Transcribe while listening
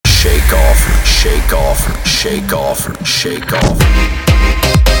shake off, shake off, shake off, shake off.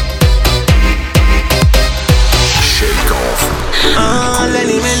 Shake off.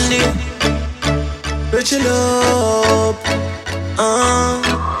 Lenny Mendy, Richie Lope.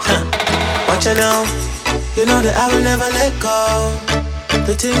 Watch out now. You know that I will never let go.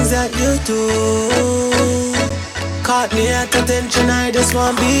 The things that you do caught me at attention, I just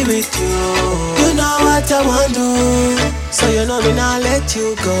want to be with you. You know what I want to do, so you know me not let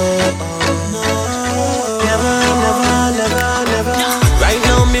you go. No, never, never, never, never. Right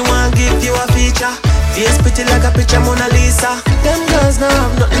now me want to give you a feature. Face pretty like a picture Mona Lisa. Them girls now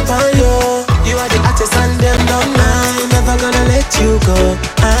have nothing for you. You are the artist and them don't mind. Never gonna let you go.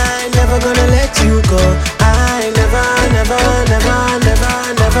 I never gonna let you go. I never, never, never, never,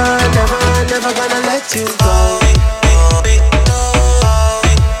 never, never, never gonna let you go.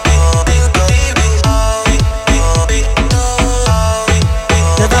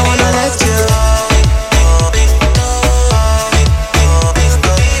 Never wanna let you.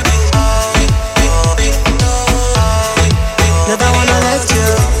 Never wanna let you.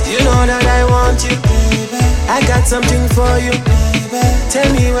 You know that I want you, baby. I got something for you, baby. Tell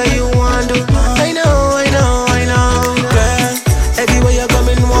me where you want to. I know, I know, I know, girl. Everywhere you're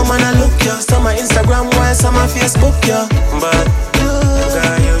coming, woman, I look you. Some on Instagram, while some on Facebook, yeah. But you,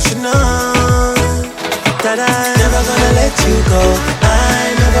 girl, you should know that I never gonna let you go.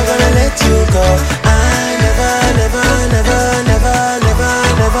 I never gonna let you go. I never, never, never, never, never,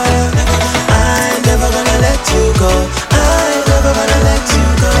 never. I never gonna let you go. I never gonna let you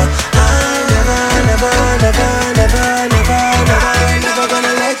go. I never, never, never, never, never, never, never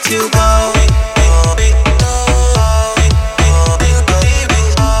gonna let you go.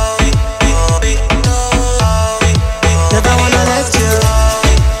 Never wanna let you.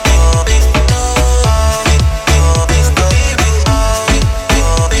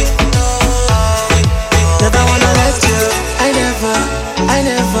 Never wanna let you. I never, I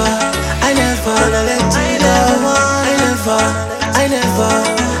never, I never wanna let you go. I never, I never,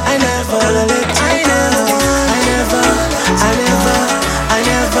 I never wanna let you go. I never, I never, I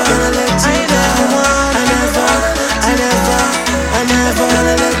never wanna let you go. I never, I never, I never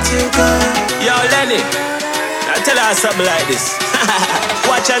wanna let you go. Yo, Lenny, I tell her something like this.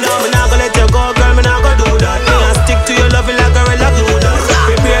 Watch out now, me not gonna let you go, girl, me not gonna do that. Me I stick to your loving like a real glue that.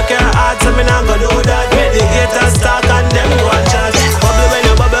 Prepare your heart, so me not gonna do that. Make the haters talk and them watch out. Bubble when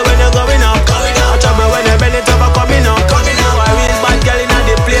you're going up. Trouble when you bend it over, coming up. A real bad girl in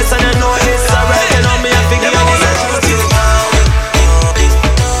the place and you know it's alright. You know me a figure on the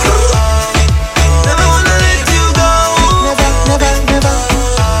never wanna let you go. Never, never, never.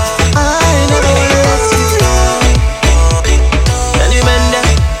 I never wanna let you go. Any man there,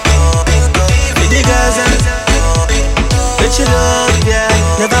 with the girls and let you love, yeah.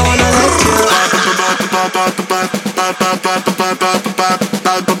 Never wanna let you go.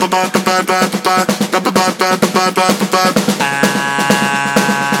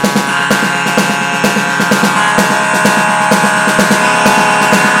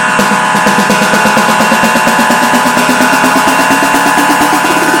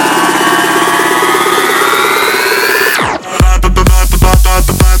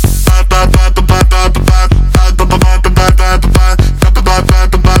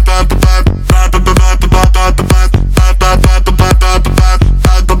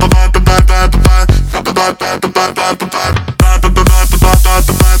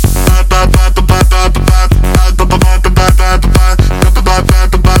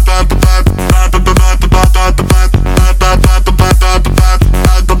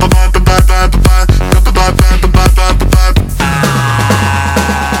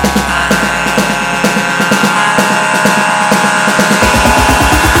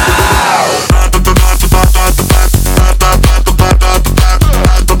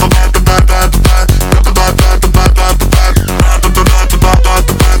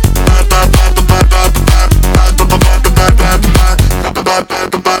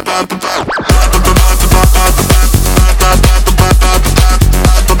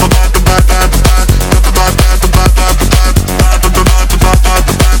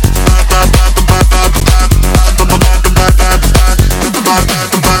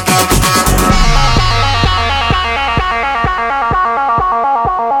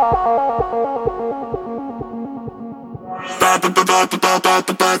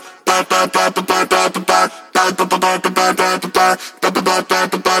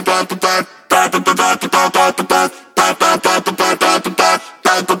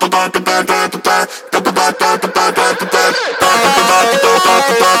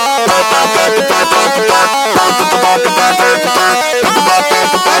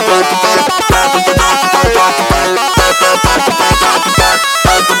 Bye.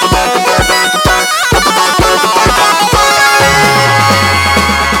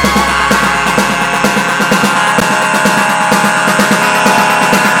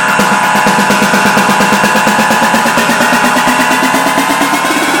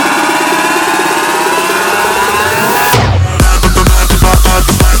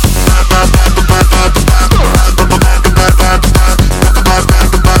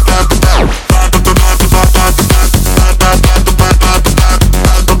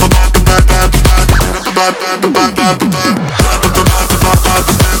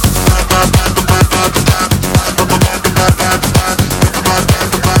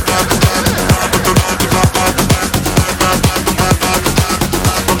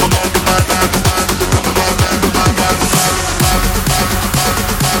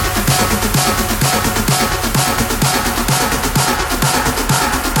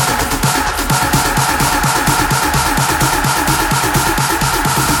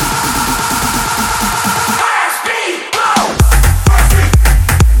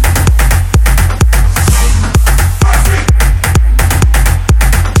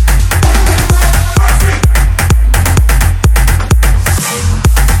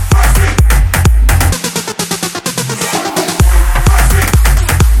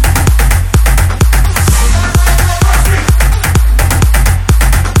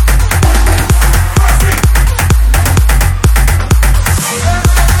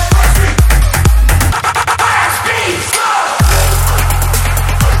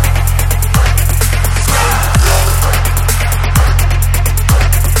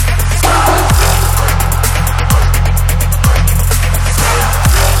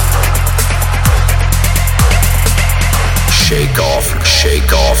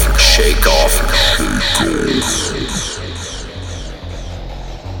 shake off, shake off, shake off.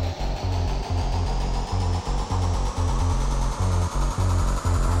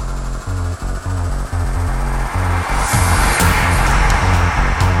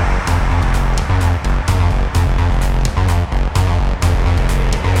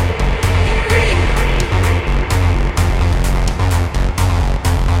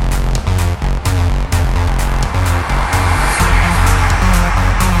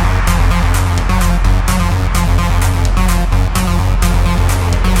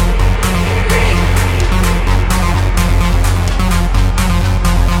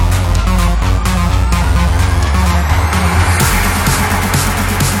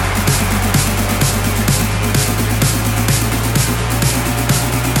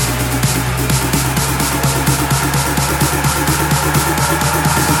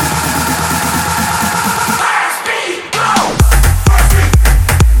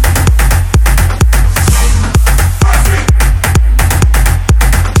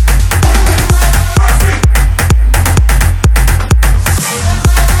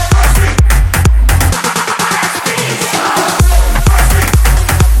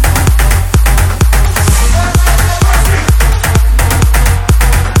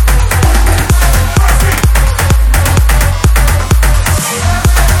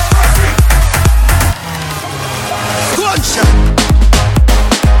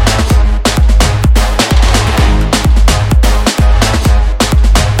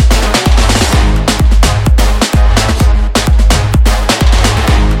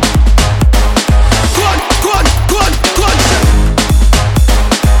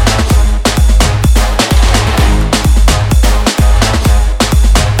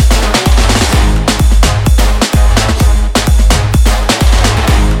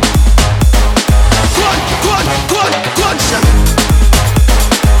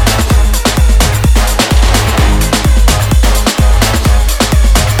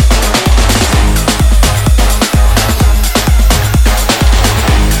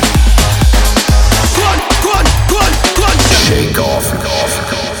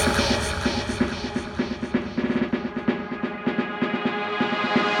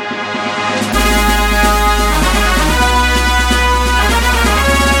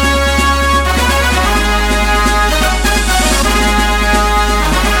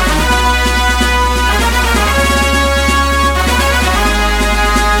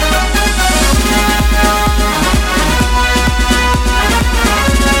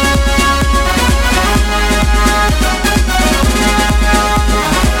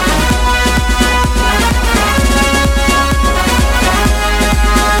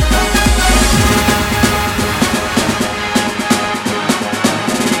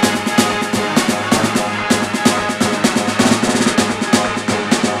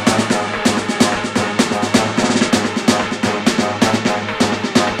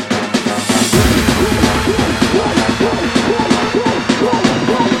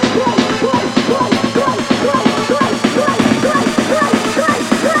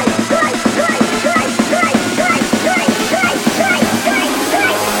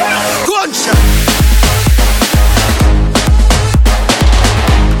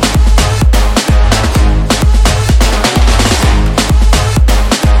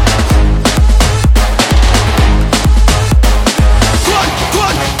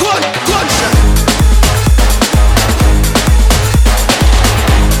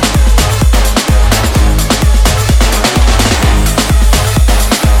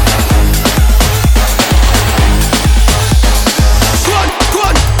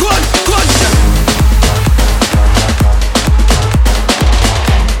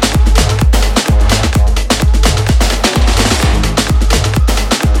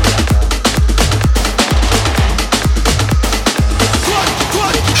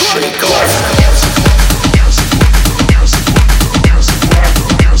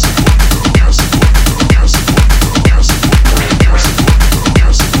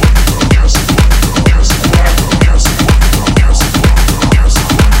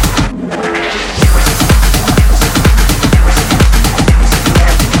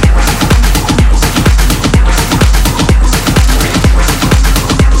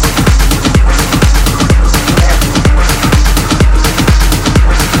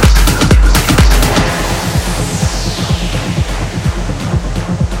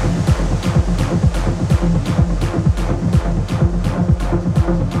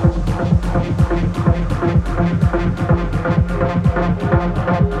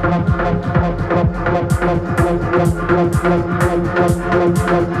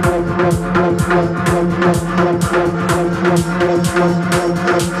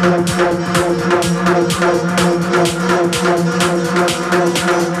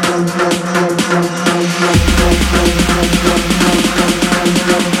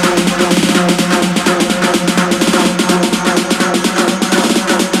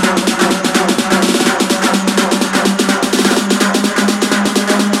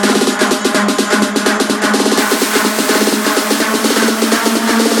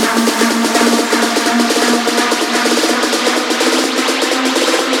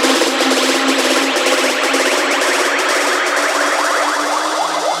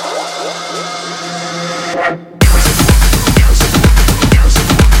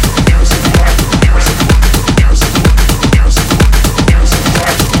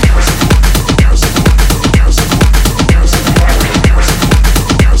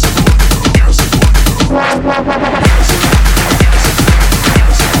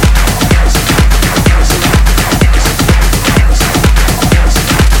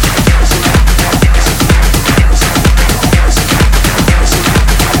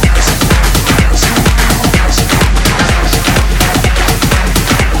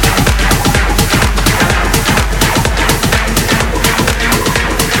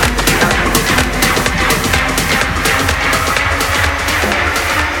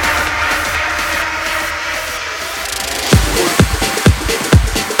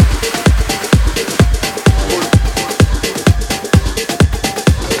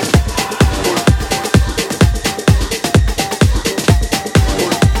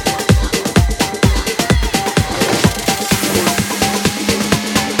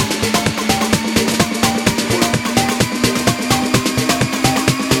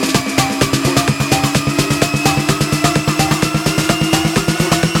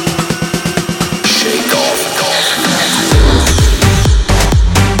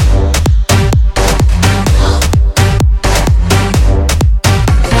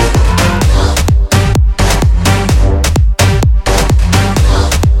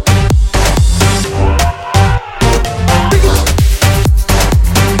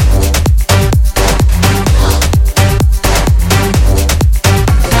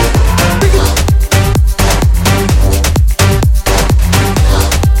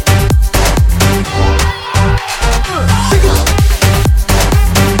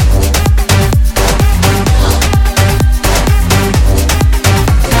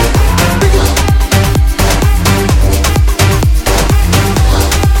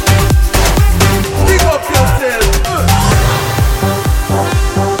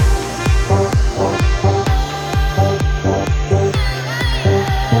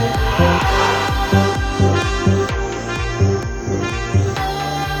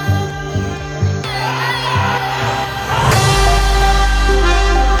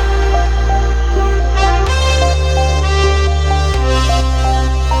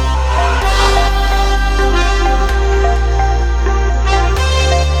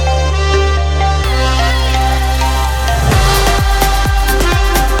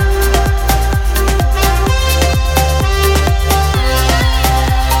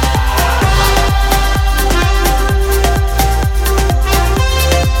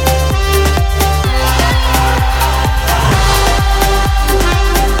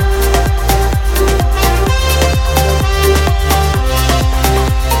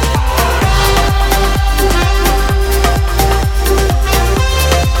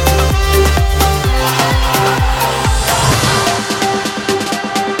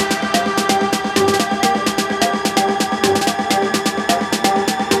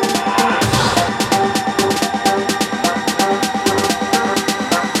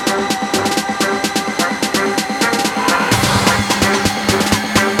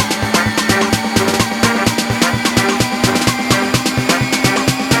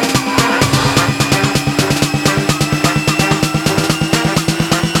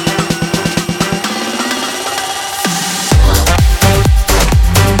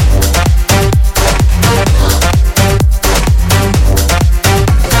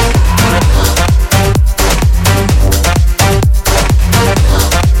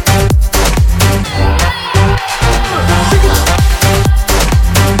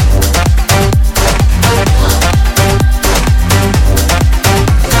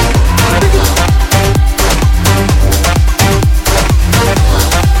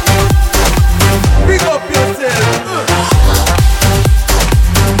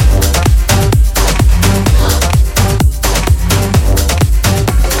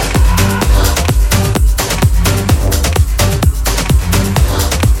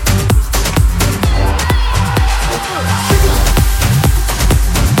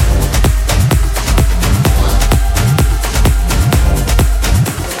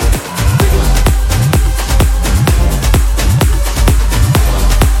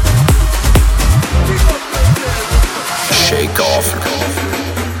 off.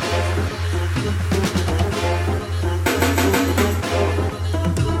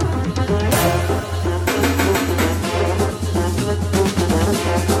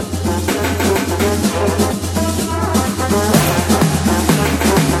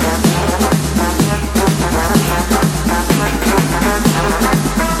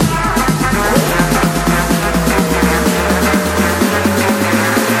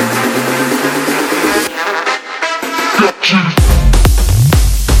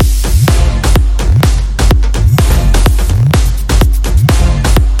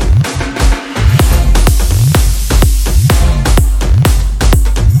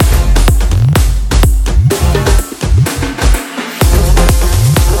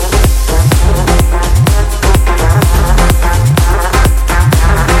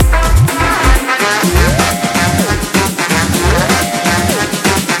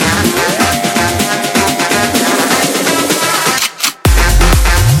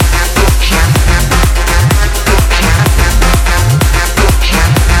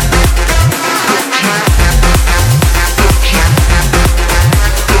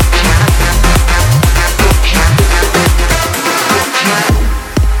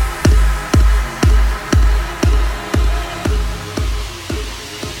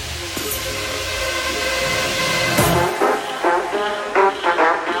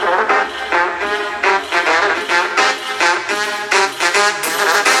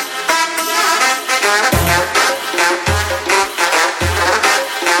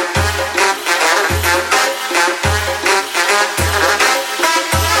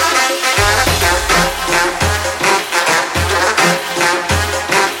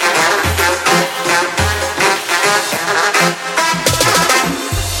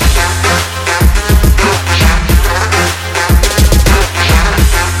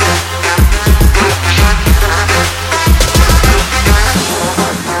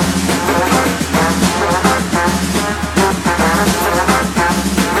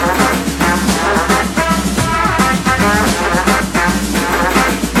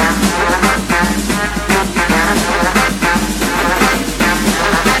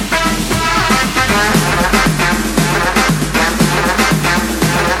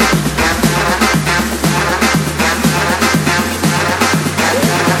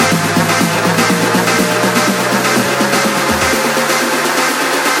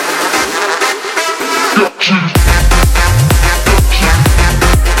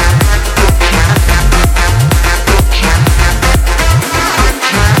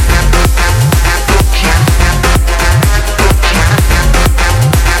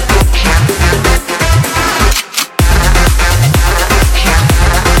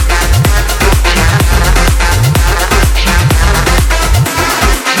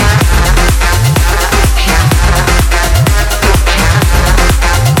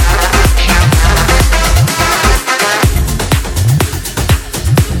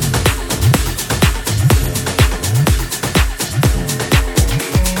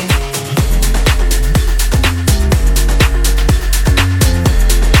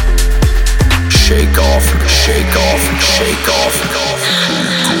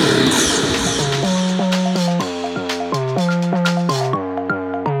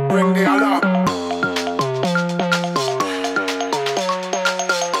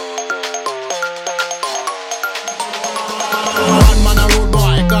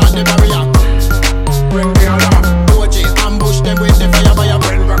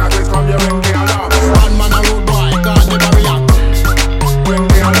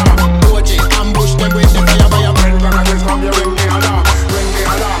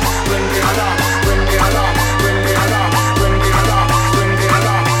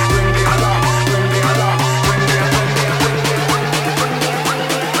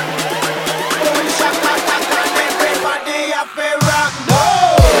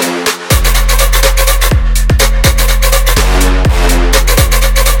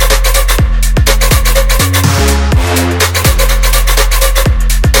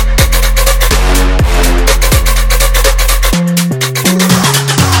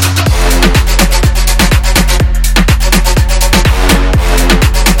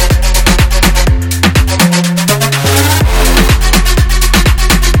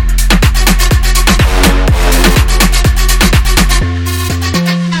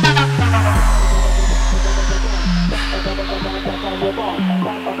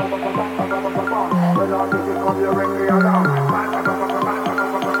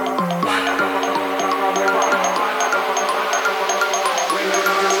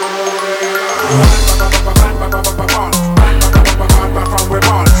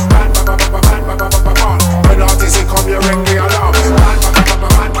 When artists come, you ring the alarm.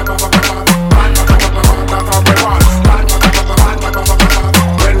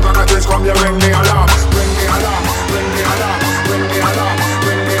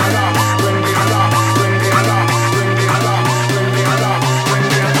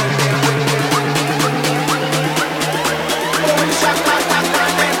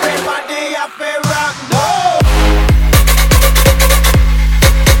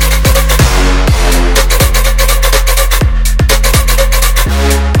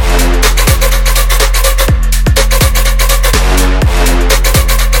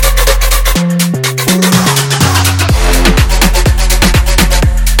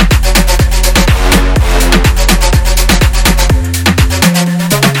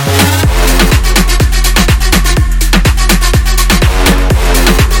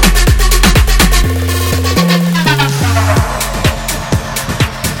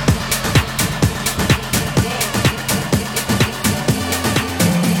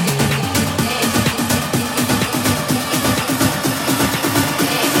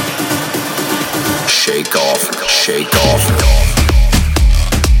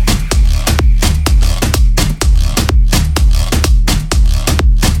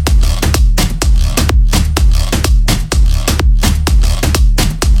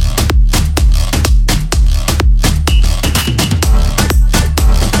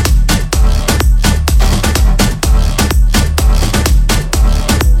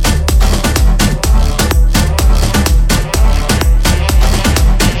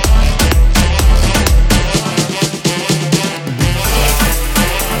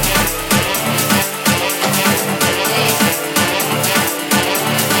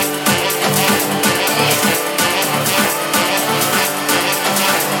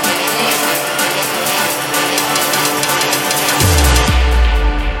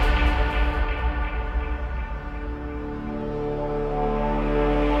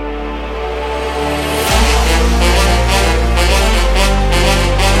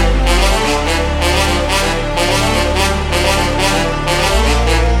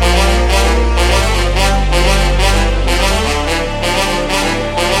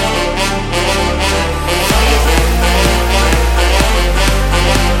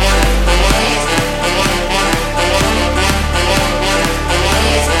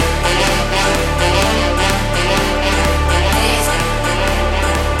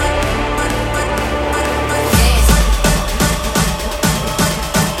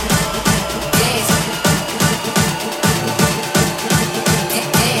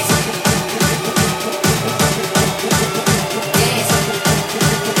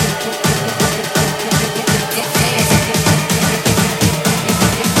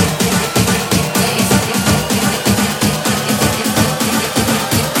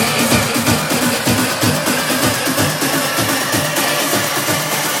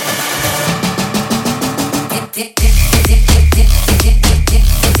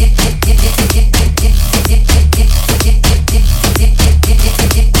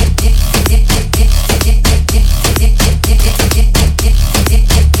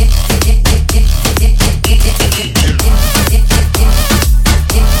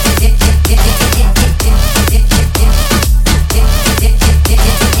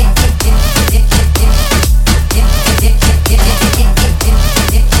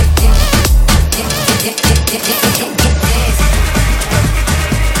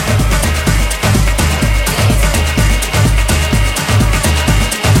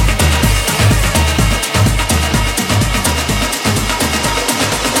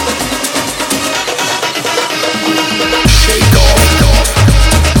 shake off.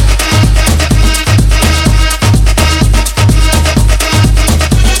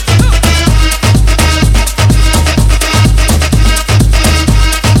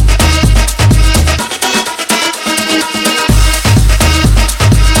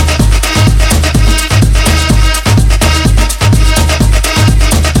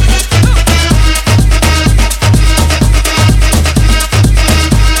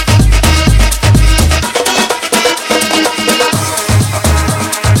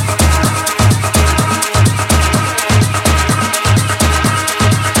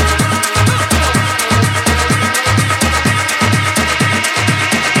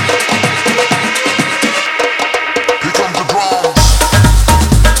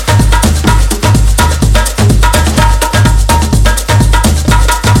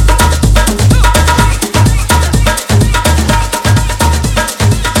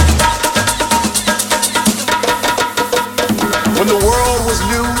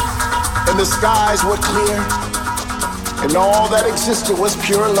 skies were clear, and all that existed was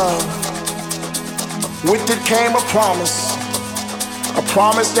pure love. With it came a promise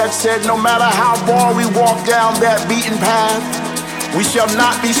that said no matter how far we walk down that beaten path, we shall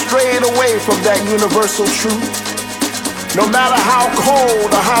not be strayed away from that universal truth. No matter how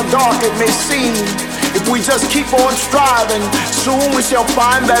cold or how dark it may seem, if we just keep on striving, soon we shall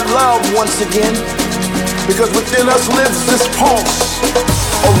find that love once again. Because within us lives this pulse,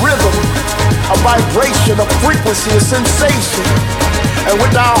 a rhythm, a vibration, a frequency, a sensation. And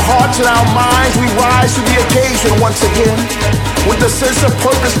with our hearts and our minds, we rise to the occasion once again, with a sense of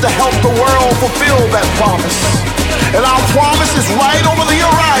purpose to help the world fulfill that promise. And our promise is right over the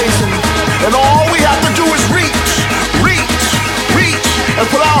horizon, and all we have to do is reach, and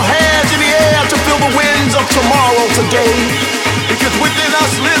put our hands in the air to feel the winds of tomorrow today. Because within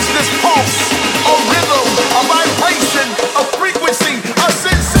us lives this pulse, a rhythm, a vibration, a frequency, a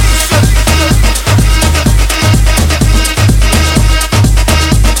sensation.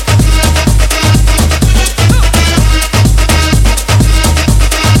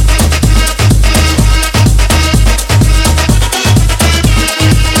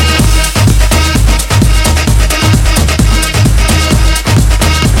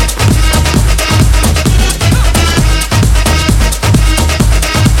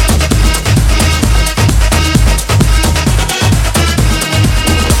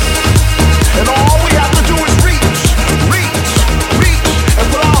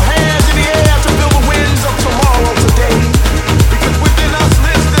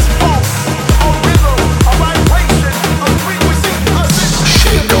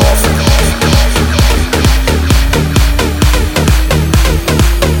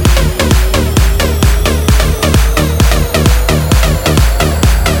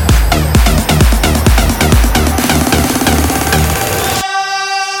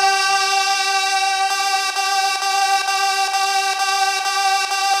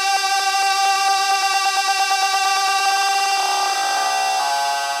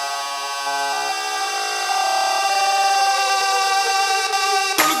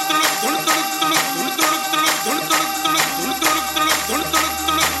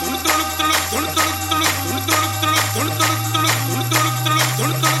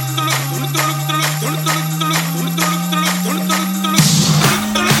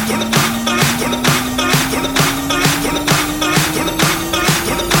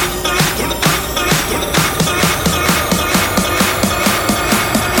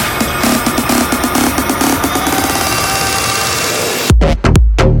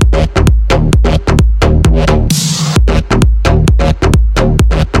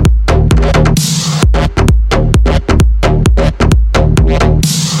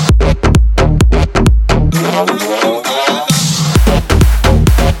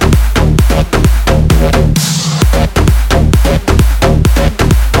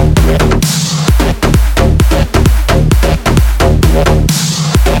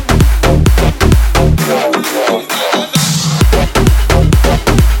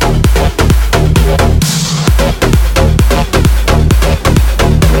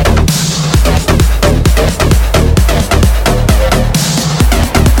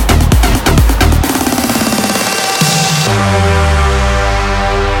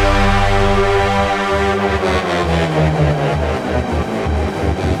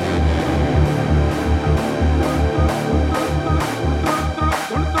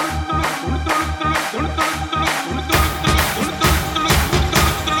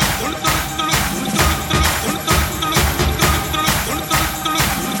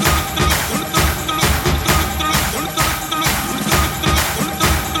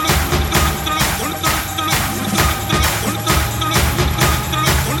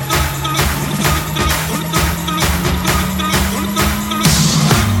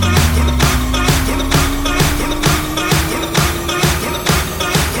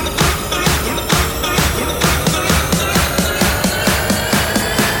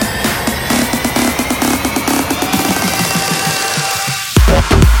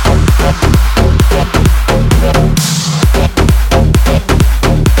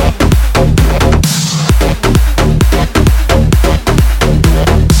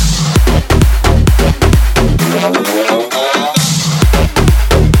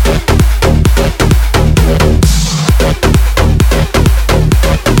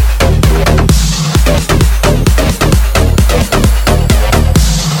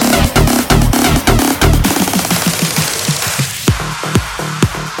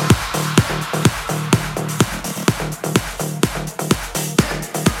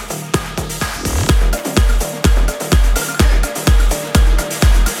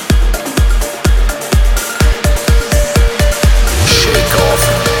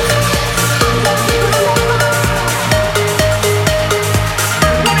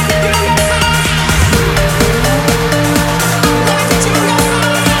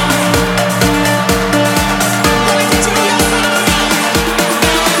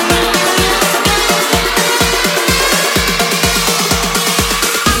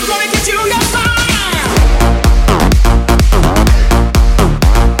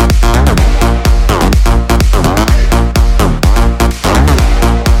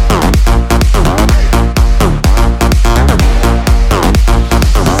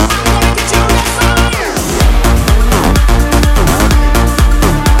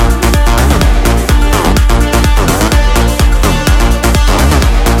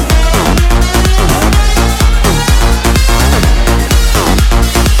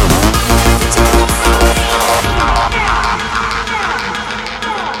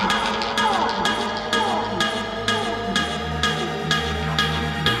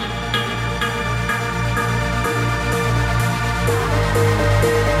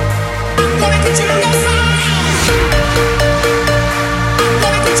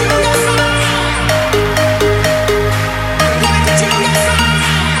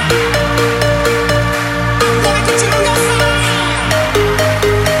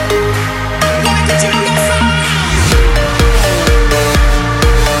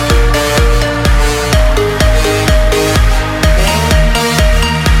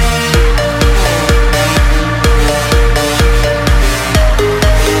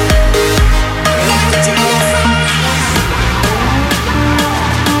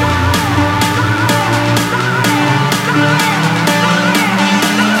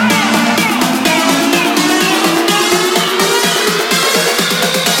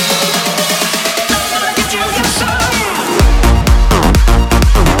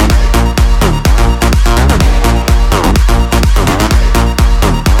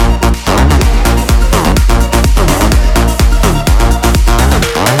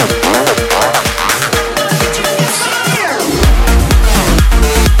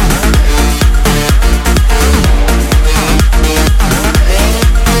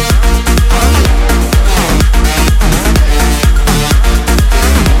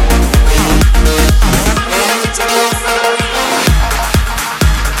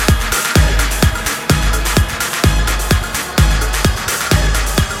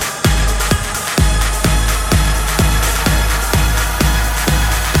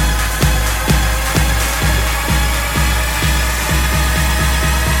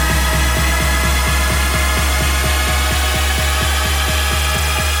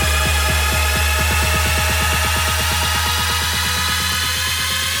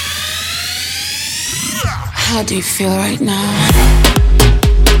 How do you feel right now?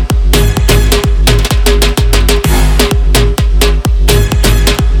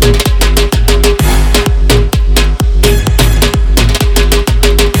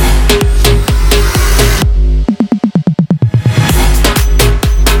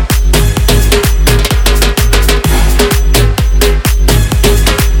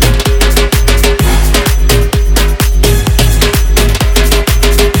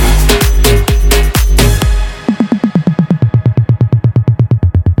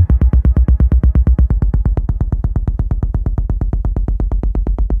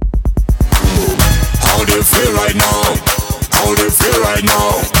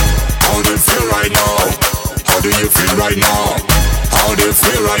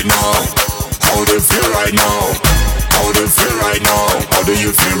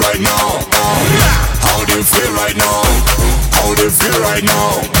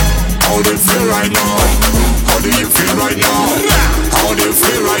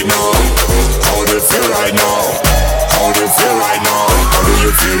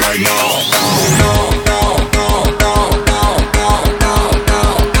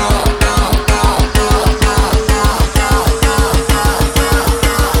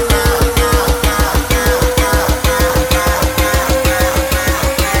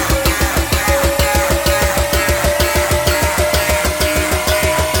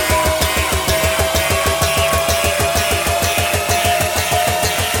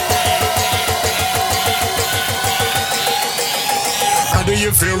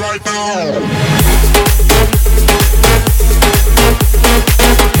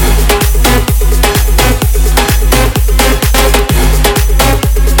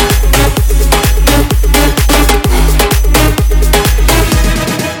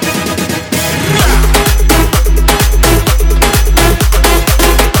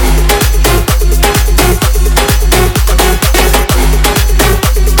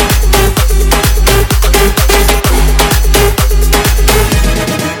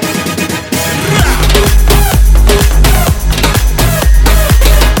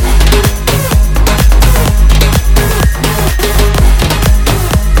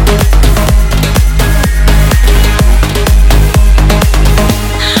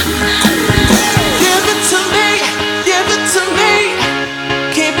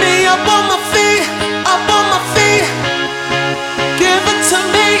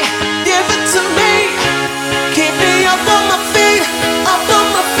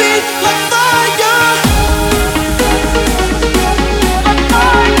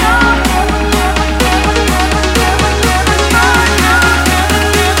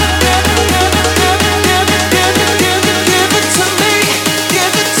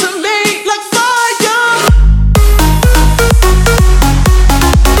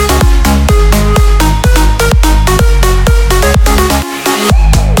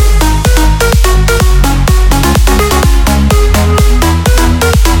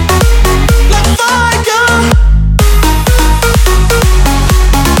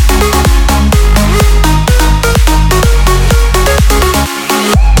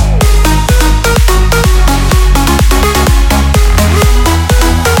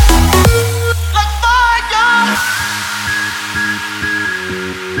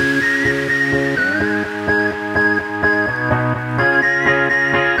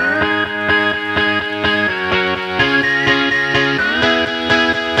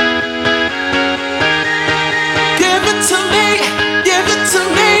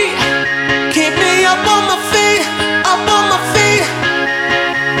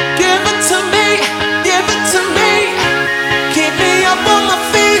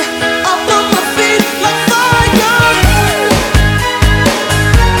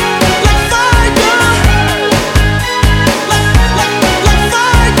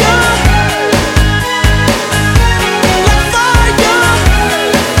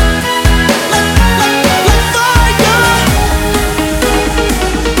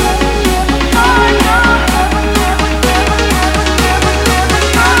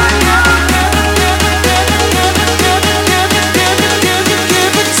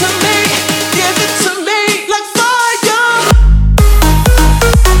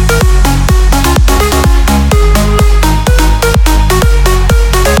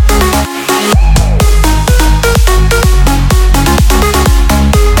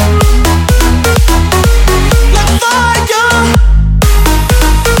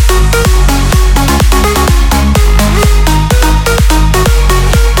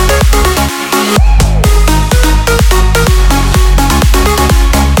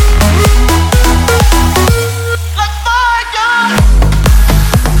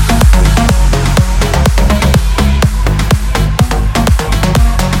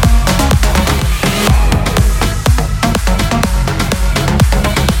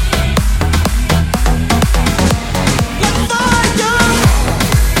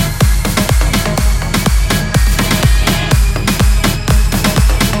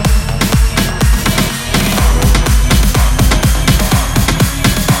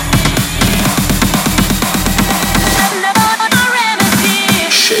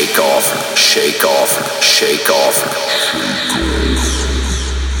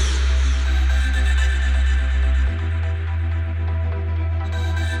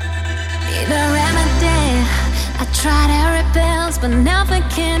 tried every pills, but nothing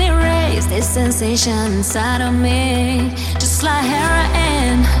can erase this sensation inside of me. Just like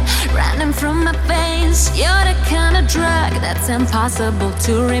heroin running from my veins. You're the kind of drug that's impossible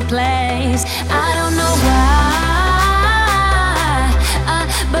to replace. I don't know why,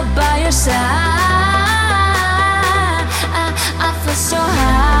 but by your side, I feel so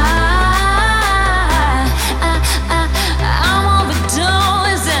high. I'm overdone,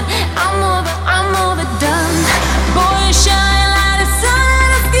 listen, I'm overdone. Boy, you shine like the sun in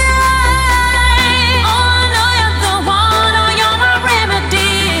the sky. Oh, I know you're the one, oh, you're my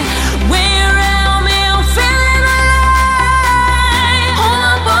remedy. When you're around me, I'm feeling alive.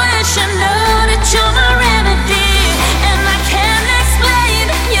 Oh, boy, you should know that you're my remedy. And I can't explain,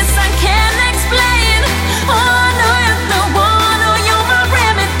 yes, I can't explain. Oh, I know you're the one, oh, you're my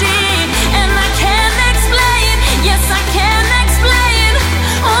remedy. And I can't explain, yes, I can't explain.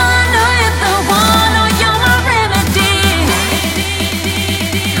 Oh, I know you're the one, oh, you're my remedy.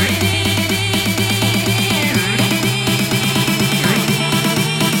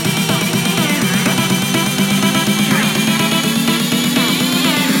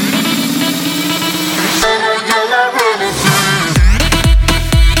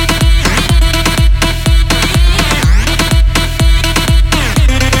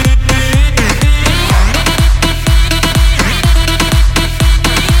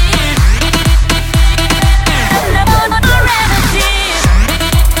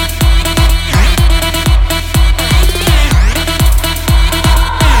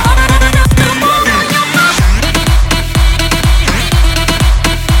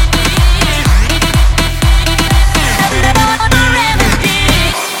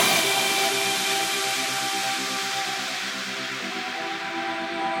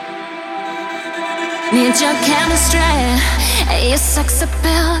 Need your chemistry, your sex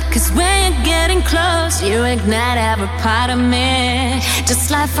appeal. Cause when you're getting close, you ignite every part of me.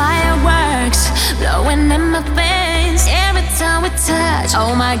 Just like fireworks blowing in my face. Every time we touch,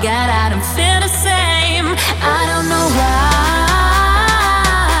 oh my God, I don't feel the same. I don't know why,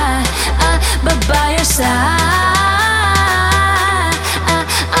 but by your side,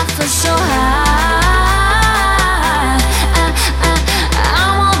 I feel so high.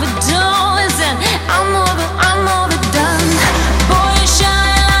 I'm overdone, listen, I'm overdone. Boy, you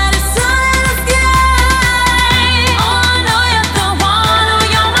shine like the sun in the sky. Oh, I know you're the one, oh,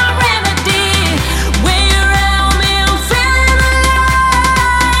 you're my remedy. When you're around me, I'm feeling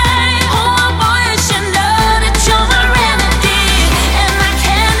alive. Oh, boy, you should know that you're my remedy. And I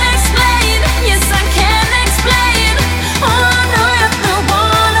can't explain, yes, I can't explain.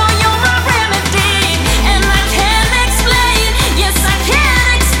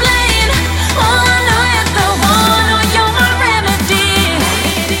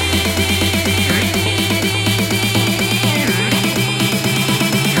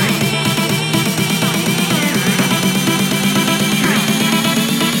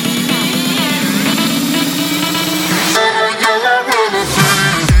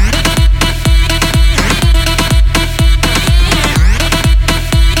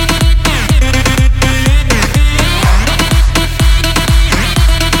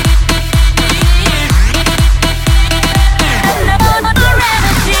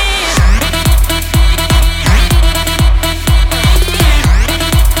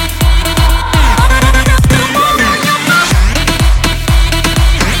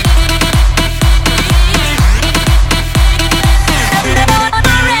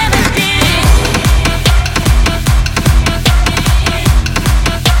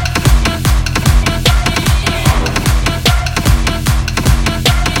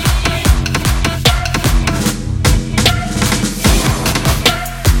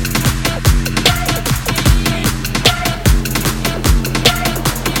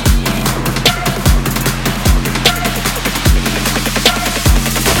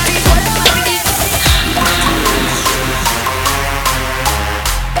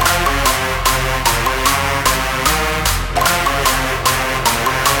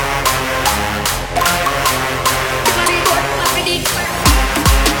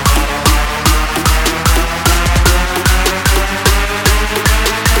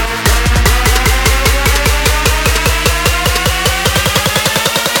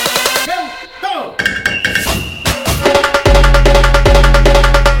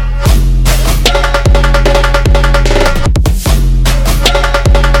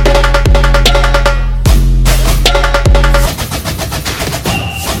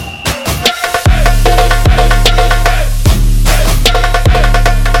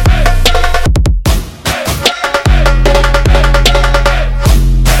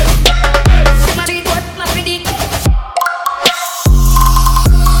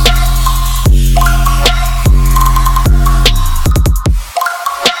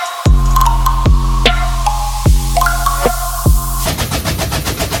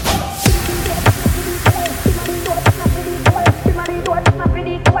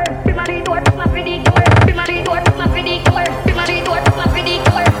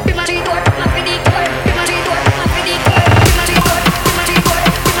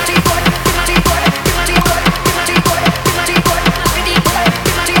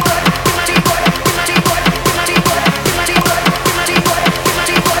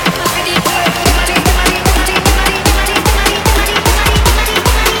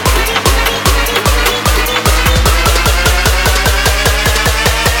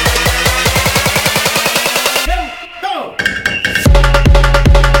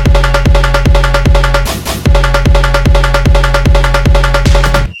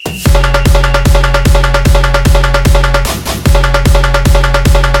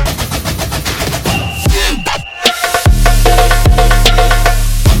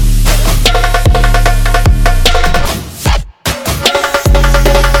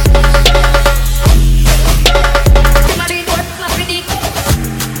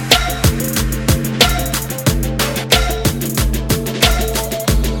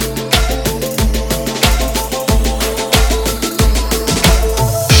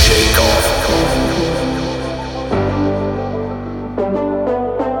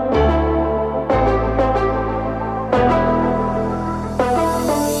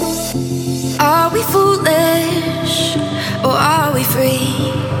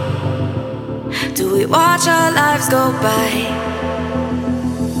 free? Do we watch our lives go by?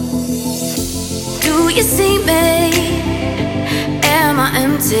 Do you see me? Am I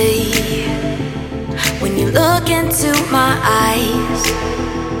empty? When you look into my eyes,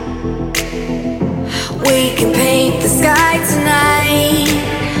 we can paint the sky tonight,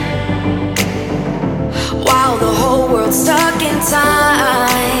 while the whole world's stuck in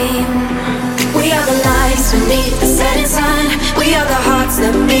time. We are the lights beneath the setting sun. We are the hearts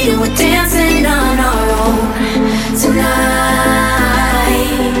that beat and we're dancing on our own tonight.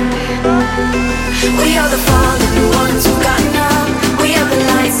 We are the fallen ones who've gotten up. We are the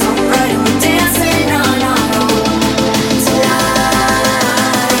lights so bright and we're dancing on our own tonight.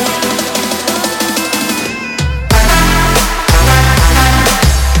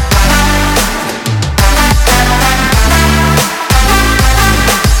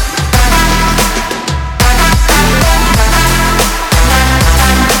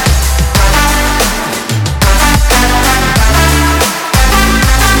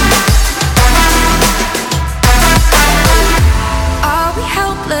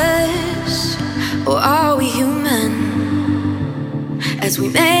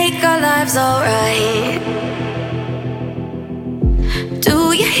 Alright.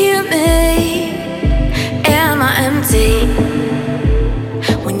 Do you hear me? Am I empty?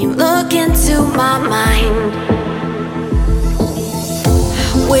 When you look into my mind,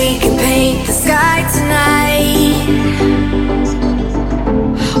 we can paint the sky tonight,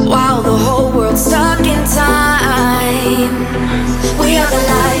 while the whole world's stuck in time. We are the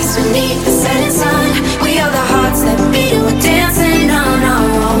lights beneath the setting sun. We are the hearts that beat and we're dancing on our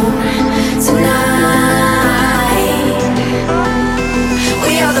own tonight.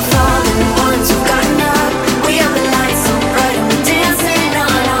 We are the fallen ones who've gotten up. We are the lights so bright and we're dancing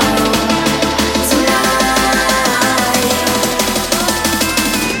on our own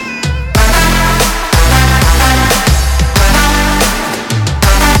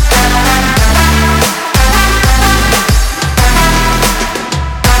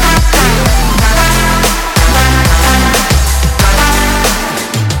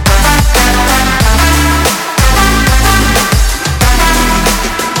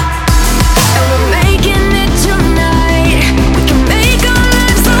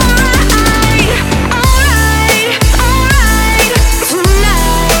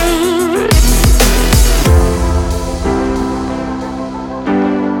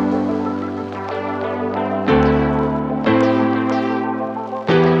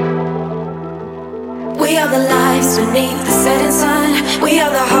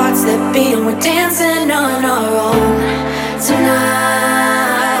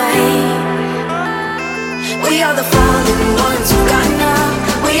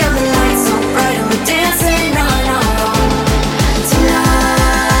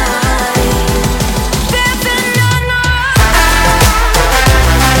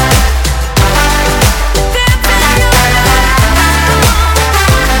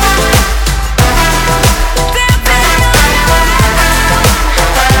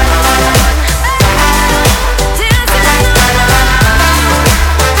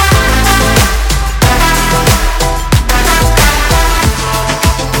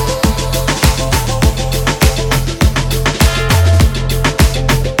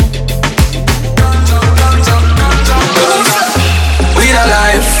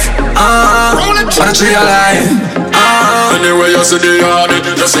Tree alive. Anyway, you see the yard,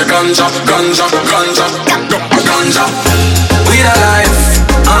 you see ganja, ganja, ganja, ganja. We alive.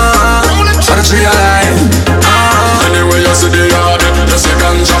 Tree alive. Anyway, you see the yard, you see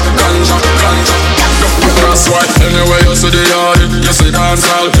ganja, ganja, ganja. That's why. Anyway, you see the yard, you see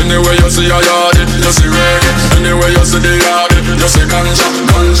dancehall. Anyway, you see your yard, you see reggae. Anyway, you see the yard, you see ganja,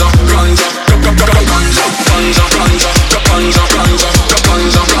 ganja, ganja, ganja, ganja, ganja, ganja, ganja, ganja,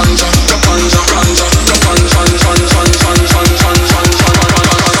 ganja, ganja.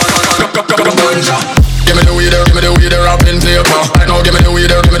 Give me the weed, give me the weed, wrapping paper. I know, give me the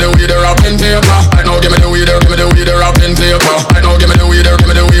weed, give me the weed, wrapping paper. I know, give me the weed, give me the weed, wrapping paper. I know, give me the weed, give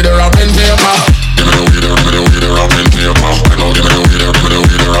me the weed, wrapping paper. Give me the weed, give me the weed, wrapping paper. I know, give me the weed, give me the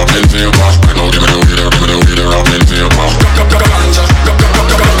weed, wrapping paper. I know, give me the weed, give me the weed, wrapping paper. Ganja,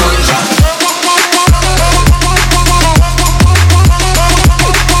 ganja.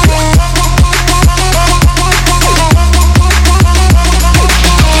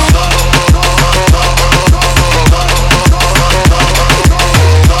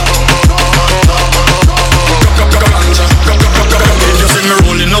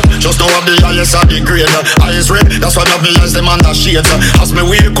 yes I degrade. Eyes red, that's why me eyes them under shades. As me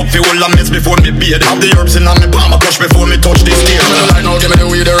wake up, feel all the meds before me bathe. Have the herbs in me palm, I crush before me touch this stage. Me like now, give me the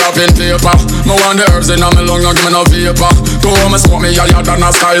weed, the wrapping paper. Me want the herbs in me lung, now give me no vapor. Go home and smoke me higher than a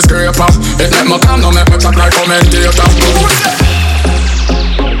skyscraper. It make me calm, now make me chat like commentator.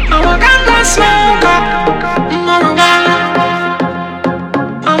 I'm a ganja smoker, marijuana.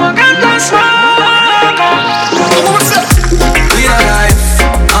 I'm a ganja smoker. We alive,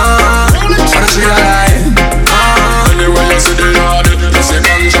 wanna see alive. Anyway you see the yard, you see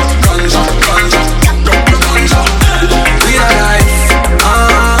ganja, ganja, ganja, ganja. We alive,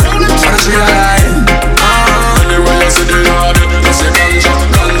 wanna see alive. Anyway you see the yard, you see ganja,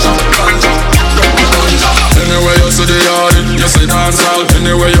 ganja, ganja, ganja. Anyway you see the yard, you see dancehall.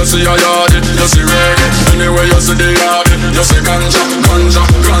 Anyway you see a yard, you see reggae. Anyway you see the yard, you see ganja, ganja,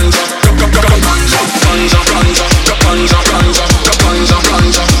 ganja, ganja, ganja, ganja, ganja, ganja, ganja, ganja,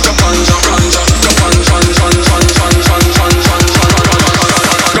 ganja, ganja, ganja,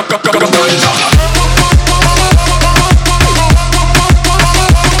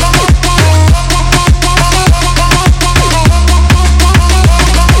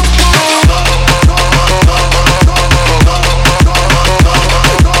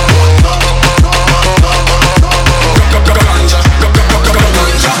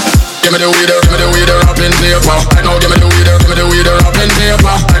 give me the weed, wrapping paper. I know, give me the weed, wrapping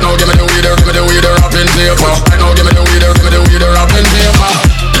paper. I know, give me the weed, wrapping paper. I know, give me the weed, wrapping paper.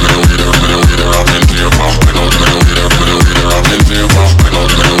 Give me the weed, wrapping paper. I know, give me the weed, wrapping paper. I know,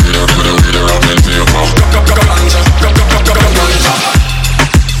 give me the weed, wrapping paper. Ganja, ganja.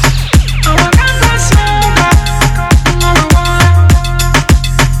 I'm a ganja smoker, marijuana.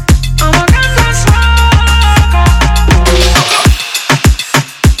 I'm a ganja smoker.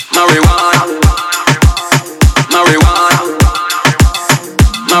 Marijuana, marijuana.